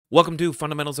Welcome to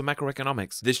Fundamentals of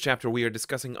Macroeconomics. This chapter we are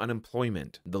discussing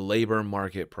unemployment, the labor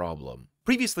market problem.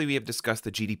 Previously, we have discussed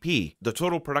the GDP, the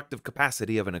total productive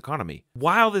capacity of an economy.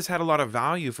 While this had a lot of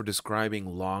value for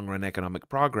describing long-run economic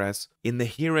progress, in the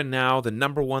here and now, the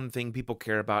number one thing people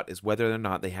care about is whether or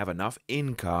not they have enough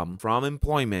income from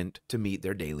employment to meet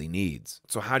their daily needs.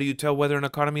 So how do you tell whether an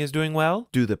economy is doing well?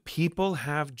 Do the people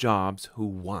have jobs who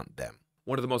want them?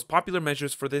 One of the most popular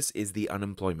measures for this is the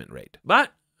unemployment rate.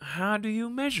 But how do you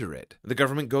measure it? The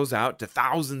government goes out to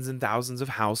thousands and thousands of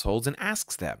households and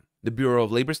asks them. The Bureau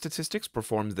of Labor Statistics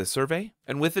performs this survey,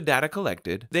 and with the data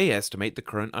collected, they estimate the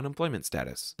current unemployment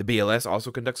status. The BLS also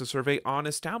conducts a survey on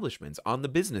establishments, on the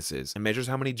businesses, and measures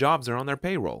how many jobs are on their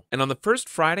payroll. And on the first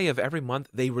Friday of every month,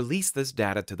 they release this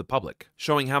data to the public,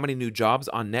 showing how many new jobs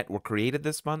on net were created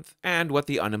this month and what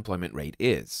the unemployment rate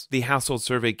is. The household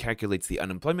survey calculates the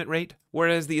unemployment rate,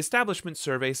 whereas the establishment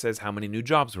survey says how many new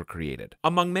jobs were created,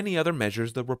 among many other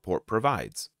measures the report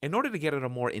provides. In order to get at a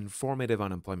more informative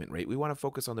unemployment rate, we want to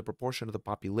focus on the proportion of the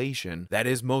population that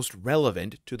is most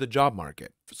relevant to the job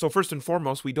market. So first and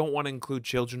foremost, we don't want to include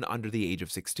children under the age of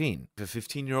 16. If a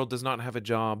 15-year-old does not have a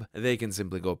job, they can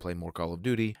simply go play more Call of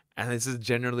Duty, and this is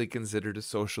generally considered a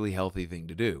socially healthy thing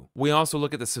to do. We also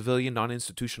look at the civilian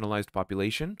non-institutionalized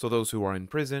population, so those who are in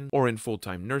prison or in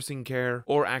full-time nursing care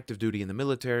or active duty in the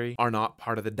military are not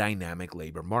part of the dynamic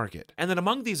labor market. And then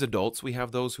among these adults, we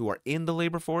have those who are in the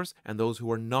labor force and those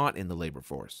who are not in the labor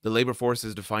force. The labor force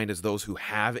is defined as those who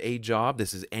have a job.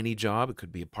 This is any job. It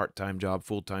could be a part-time job,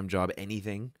 full-time job,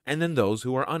 anything. And then those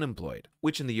who are unemployed,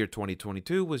 which in the year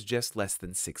 2022 was just less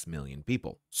than 6 million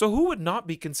people. So who would not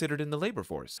be considered in the labor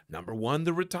force? Number one,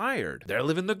 the retired. They're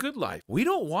living the good life. We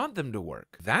don't want them to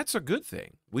work. That's a good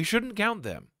thing. We shouldn't count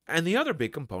them. And the other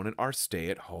big component are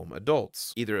stay-at-home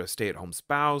adults, either a stay-at-home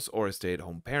spouse or a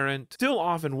stay-at-home parent, still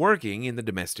often working in the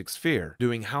domestic sphere,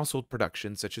 doing household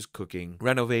productions such as cooking,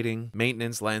 renovating,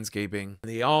 maintenance, landscaping,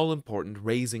 and the all-important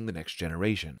raising the next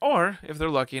generation. Or, if they're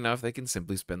lucky enough, they can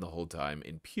simply spend the whole time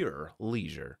in pure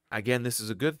leisure. Again, this is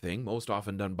a good thing, most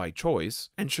often done by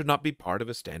choice, and should not be part of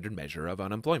a standard measure of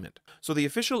unemployment. So the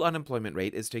official unemployment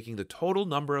rate is taking the total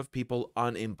number of people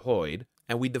unemployed,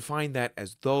 and we define that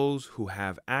as those who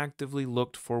have actively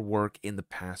looked for work in the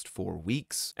past 4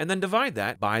 weeks, and then divide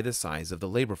that by the size of the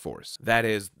labor force. That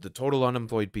is the total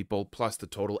unemployed people plus the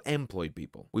total employed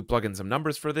people. We plug in some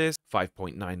numbers for this,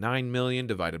 5.99 million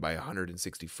divided by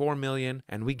 164 million,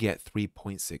 and we get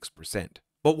 3.6%.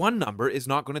 But one number is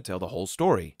not going to tell the whole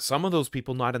story. Some of those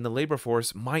people not in the labor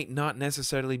force might not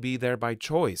necessarily be there by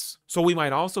choice. So we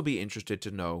might also be interested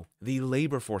to know the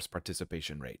labor force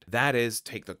participation rate. That is,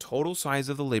 take the total size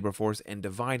of the labor force and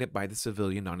divide it by the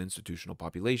civilian non-institutional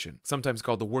population, sometimes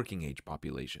called the working age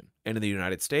population. And in the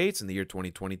United States, in the year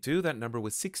 2022, that number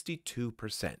was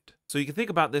 62%. So you can think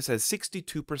about this as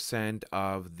 62%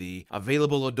 of the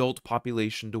available adult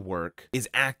population to work is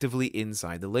actively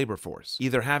inside the labor force,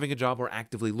 either having a job or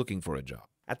actively looking for a job.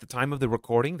 At the time of the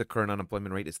recording, the current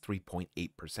unemployment rate is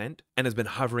 3.8% and has been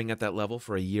hovering at that level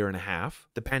for a year and a half.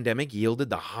 The pandemic yielded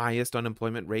the highest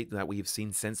unemployment rate that we have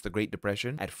seen since the Great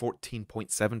Depression at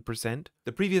 14.7%.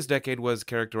 The previous decade was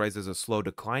characterized as a slow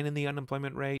decline in the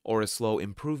unemployment rate or a slow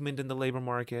improvement in the labor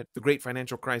market. The Great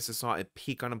Financial Crisis saw a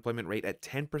peak unemployment rate at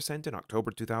 10% in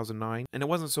October 2009, and it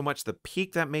wasn't so much the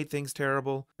peak that made things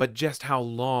terrible, but just how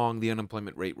long the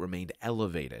unemployment rate remained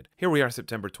elevated. Here we are,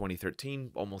 September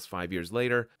 2013, almost 5 years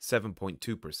later,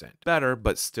 7.2%. Better,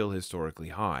 but still historically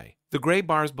high. The gray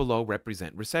bars below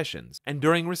represent recessions, and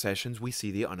during recessions, we see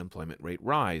the unemployment rate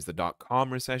rise. The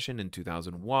dot-com recession in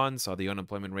 2001 saw the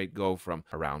unemployment rate go from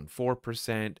around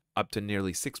 4% up to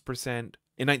nearly 6%.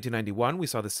 In 1991, we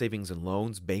saw the savings and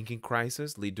loans banking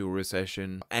crisis lead to a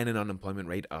recession and an unemployment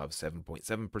rate of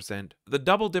 7.7%. The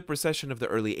double-dip recession of the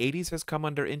early 80s has come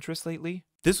under interest lately.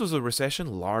 This was a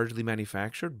recession largely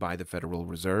manufactured by the Federal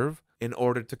Reserve in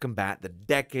order to combat the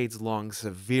decades-long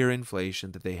severe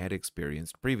inflation that they had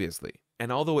experienced previously.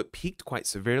 And although it peaked quite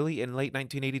severely in late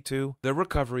 1982, the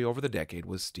recovery over the decade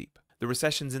was steep. The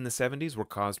recessions in the 70s were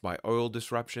caused by oil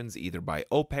disruptions, either by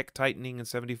OPEC tightening in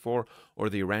 74 or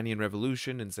the Iranian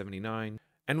Revolution in 79.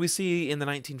 And we see in the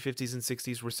 1950s and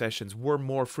 60s recessions were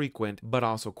more frequent, but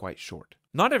also quite short.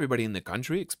 Not everybody in the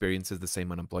country experiences the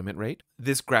same unemployment rate.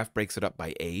 This graph breaks it up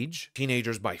by age.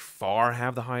 Teenagers by far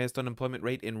have the highest unemployment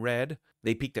rate in red.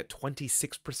 They peaked at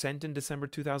 26% in December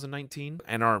 2019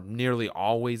 and are nearly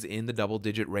always in the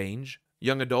double-digit range.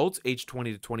 Young adults aged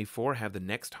 20 to 24 have the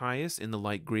next highest in the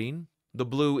light green. The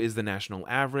blue is the national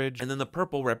average, and then the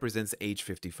purple represents age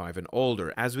 55 and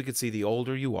older. As we can see, the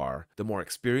older you are, the more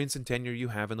experience and tenure you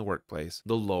have in the workplace,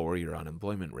 the lower your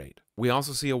unemployment rate. We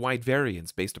also see a wide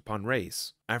variance based upon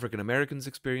race. African Americans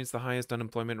experience the highest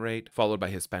unemployment rate, followed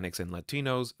by Hispanics and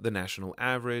Latinos, the national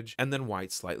average, and then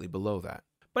whites slightly below that.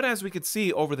 But as we could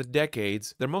see over the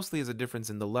decades, there mostly is a difference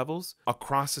in the levels.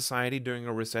 Across society during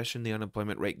a recession, the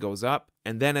unemployment rate goes up,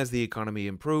 and then as the economy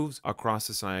improves, across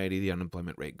society, the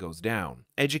unemployment rate goes down.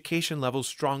 Education levels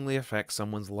strongly affect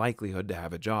someone's likelihood to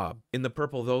have a job. In the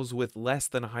purple, those with less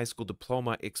than a high school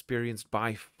diploma experienced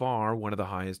by far one of the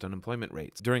highest unemployment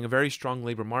rates. During a very strong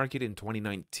labor market in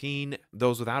 2019,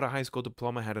 those without a high school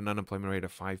diploma had an unemployment rate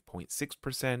of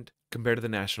 5.6%. compared to the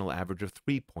national average of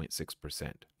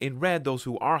 3.6%. In red, those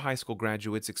who are high school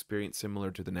graduates experience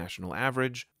similar to the national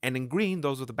average, and in green,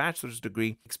 those with a bachelor's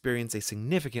degree experience a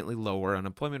significantly lower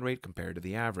unemployment rate compared to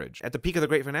the average. At the peak of the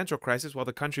Great Financial Crisis, while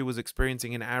the country was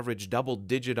experiencing an average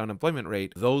double-digit unemployment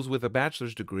rate, those with a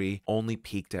bachelor's degree only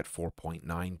peaked at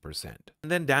 4.9%.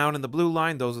 And then down in the blue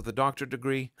line, those with a doctorate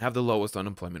degree have the lowest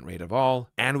unemployment rate of all,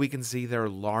 and we can see they're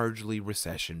largely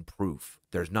recession-proof.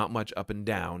 There's not much up and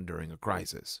down during a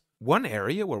crisis. One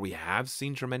area where we have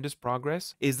seen tremendous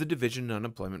progress is the division in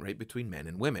unemployment rate between men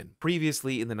and women.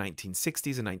 Previously, in the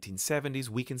 1960s and 1970s,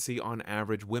 we can see on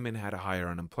average women had a higher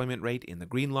unemployment rate in the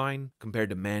green line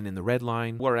compared to men in the red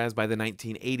line, whereas by the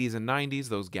 1980s and 90s,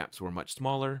 those gaps were much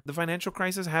smaller. The financial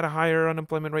crisis had a higher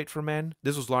unemployment rate for men.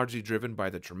 This was largely driven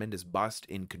by the tremendous bust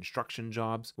in construction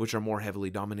jobs, which are more heavily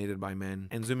dominated by men.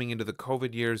 And zooming into the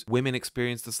COVID years, women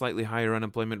experienced a slightly higher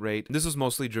unemployment rate. This was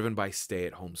mostly driven by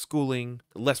stay-at-home schooling,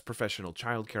 less professional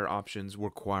childcare options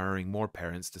requiring more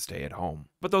parents to stay at home.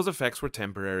 But those effects were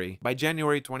temporary. By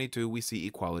January 22, we see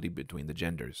equality between the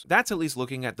genders. That's at least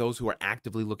looking at those who are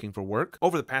actively looking for work.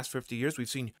 Over the past 50 years, we've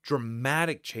seen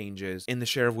dramatic changes in the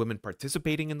share of women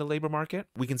participating in the labor market.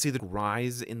 We can see the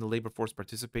rise in the labor force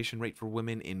participation rate for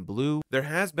women in blue. There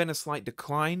has been a slight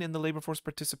decline in the labor force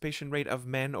participation rate of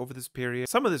men over this period.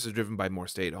 Some of this is driven by more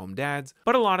stay-at-home dads,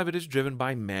 but a lot of it is driven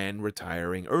by men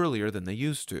retiring earlier than they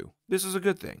used to. This is a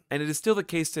good thing. And it is still the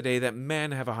case today that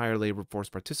men have a higher labor force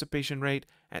participation rate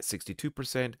at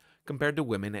 62% compared to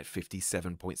women at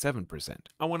 57.7%.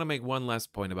 I want to make one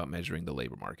last point about measuring the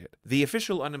labor market. The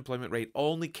official unemployment rate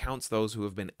only counts those who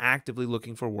have been actively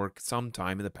looking for work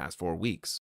sometime in the past 4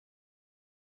 weeks.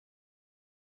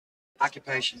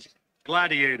 Occupation.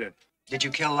 Gladiator. Did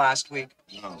you kill last week?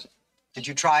 No. Did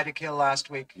you try to kill last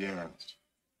week? Yeah.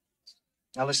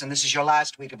 Now listen, this is your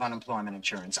last week of unemployment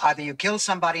insurance. Either you kill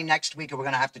somebody next week or we're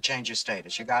going to have to change your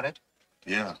status. You got it?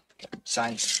 Yeah.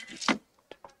 Sign.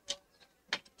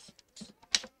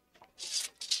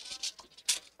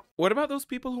 What about those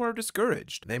people who are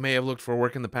discouraged? They may have looked for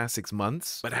work in the past 6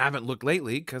 months, but haven't looked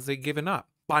lately because they've given up.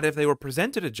 But if they were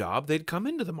presented a job, they'd come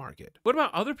into the market. What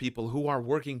about other people who are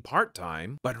working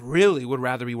part-time, but really would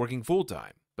rather be working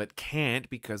full-time, but can't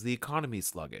because the economy is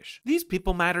sluggish? These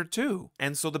people matter too,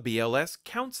 and so the BLS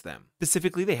counts them.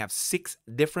 Specifically, they have 6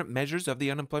 different measures of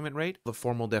the unemployment rate. The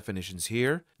formal definitions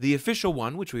here. The official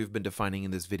one, which we've been defining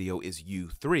in this video, is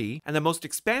U3, and the most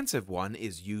expansive one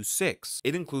is U6.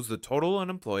 It includes the total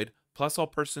unemployed, plus all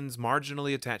persons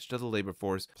marginally attached to the labor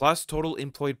force, plus total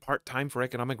employed part-time for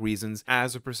economic reasons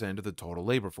as a percent of the total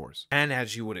labor force. And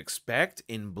as you would expect,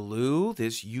 in blue,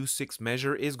 this U6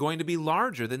 measure is going to be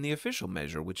larger than the official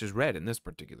measure, which is red in this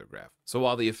particular graph. So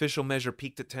while the official measure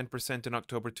peaked at 10% in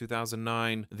October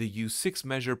 2009, the U6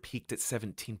 measure peaked at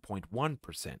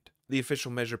 17.1%. The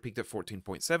official measure peaked at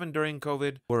 14.7% during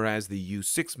COVID, whereas the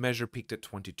U6 measure peaked at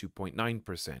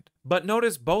 22.9%. But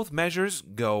notice both measures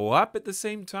go up at the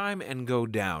same time and go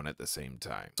down at the same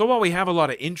time. So while we have a lot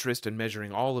of interest in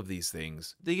measuring all of these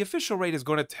things, the official rate is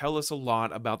going to tell us a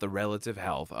lot about the relative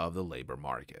health of the labor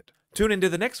market. Tune into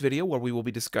the next video where we will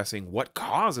be discussing what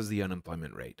causes the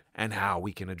unemployment rate and how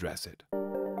we can address it.